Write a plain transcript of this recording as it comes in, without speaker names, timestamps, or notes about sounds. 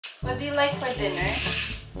What do you like for dinner?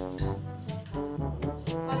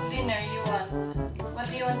 What dinner you want? What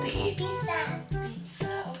do you want to eat? Pizza.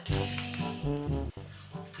 Pizza, okay.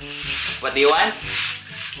 What do you want? Pizza.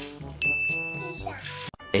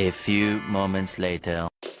 A few moments later.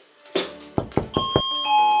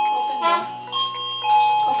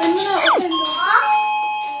 Open mo na, open mo.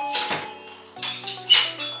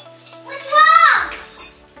 What's wrong?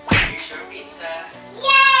 Here's your pizza.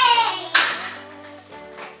 Yay!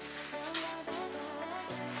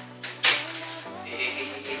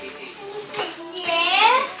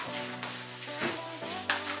 There.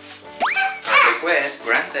 Request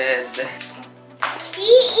granted. He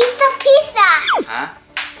eats a pizza. Huh?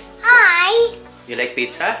 Hi. You like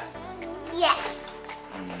pizza? Yes.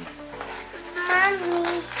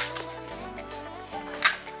 Mommy.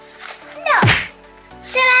 No.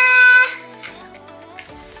 Ta-da!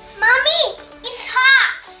 Mommy, it's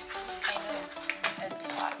hot. I know, it's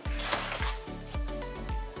hot.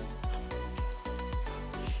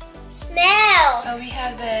 Smell. So we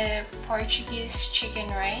have the Portuguese chicken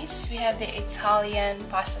rice, we have the Italian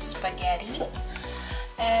pasta spaghetti,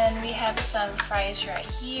 and we have some fries right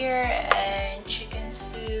here, and chicken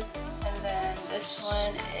soup, and then this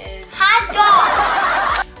one is Hot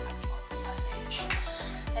dog. sausage,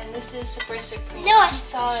 and this is Super Supreme No,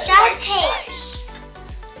 pizza, sharp large taste. size.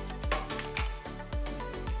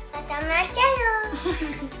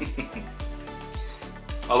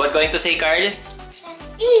 Oh, what going to say, Carl?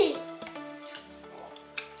 Eat.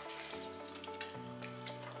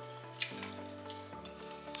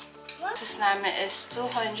 This namin is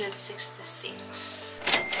 266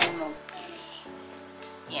 MOP.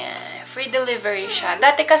 Yeah, free delivery siya.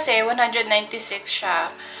 Dati kasi 196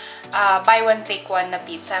 siya. Buy one take one na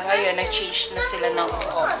pizza. Ngayon nag-change na sila ng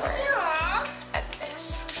offer. At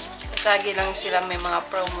best. Kasagi lang sila, may mga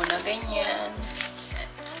promo na ganyan.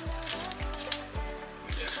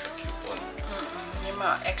 Yung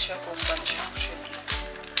mga extra coupon siya actually.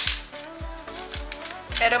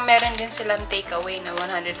 Pero meron din silang takeaway na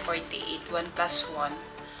 148, 1+1.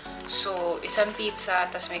 So, isang pizza,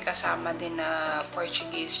 tapos may kasama din na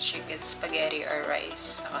Portuguese chicken spaghetti or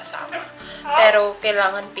rice na kasama. Pero,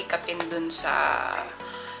 kailangan pick upin dun sa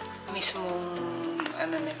mismong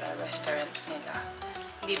restaurant nila.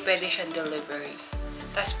 Hindi pwede siyang delivery.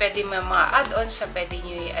 Tapos, pwede may mga add-ons sa pwede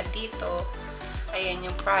nyo i-add dito. Ayan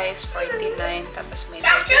yung price, 49. Tapos, may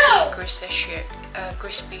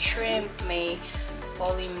crispy shrimp, may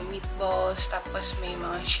poly meatballs, tapos may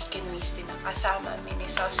mga chicken wings din na kasama, mini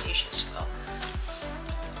sausage as well.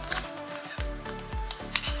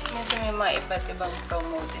 Minsan may mga iba't ibang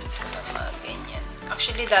promo din sila, mga ganyan.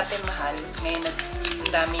 Actually, dati mahal. Ngayon, ang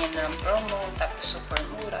dami yan ng promo, tapos super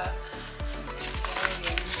mura.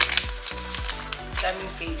 Ayan.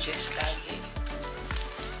 Daming pages lagi.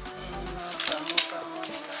 Ayan yung mga promo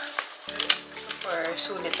nila. Super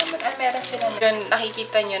sulit naman. Meron sila. Yun,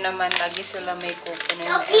 nakikita nyo naman, lagi sila may coupon and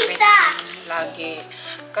everything. Lagi.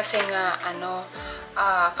 Kasi nga,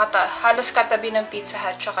 halos katabi ng Pizza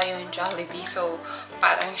Hut tsaka yung Jollibee. So,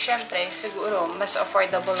 parang syempre, siguro, mas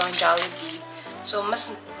affordable ang Jollibee. So, mas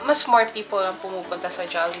more people ang pumupunta sa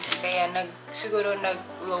Jollibee. Kaya, siguro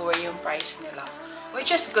nag-lower yung price nila. Which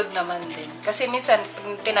is good naman din. Kasi minsan,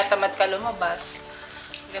 pag tinatamad ka lumabas,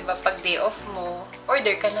 diba, pag day off mo,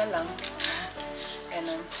 order ka na lang.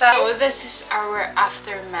 Ganun. So, this is our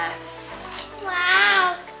aftermath.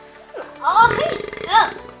 Wow. Oh,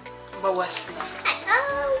 Bawas na.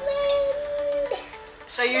 almond.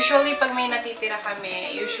 So, usually, pag may natitira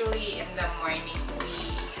kami, usually in the morning,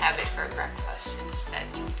 we have it for breakfast instead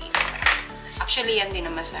yung pizza. Actually, yan din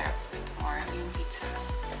na masarap for tomorrow, yung pizza.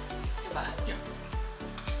 Diba? Yeah.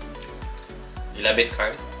 You love it,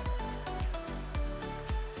 Carl?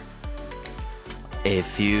 A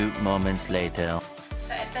few moments later.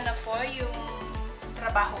 So, ito na po yung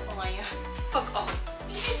trabaho ko ngayon. Pag-off.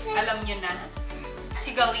 Alam nyo na.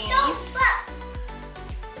 Sigalinis.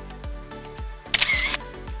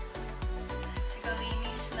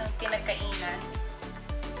 Sigalinis ng pinagkainan.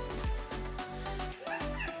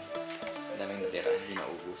 Daming natira, hindi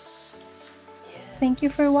naubos. Yes. Thank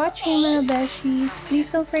you for watching, mga beshies.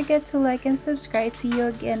 Please don't forget to like and subscribe. See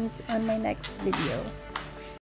you again on my next video.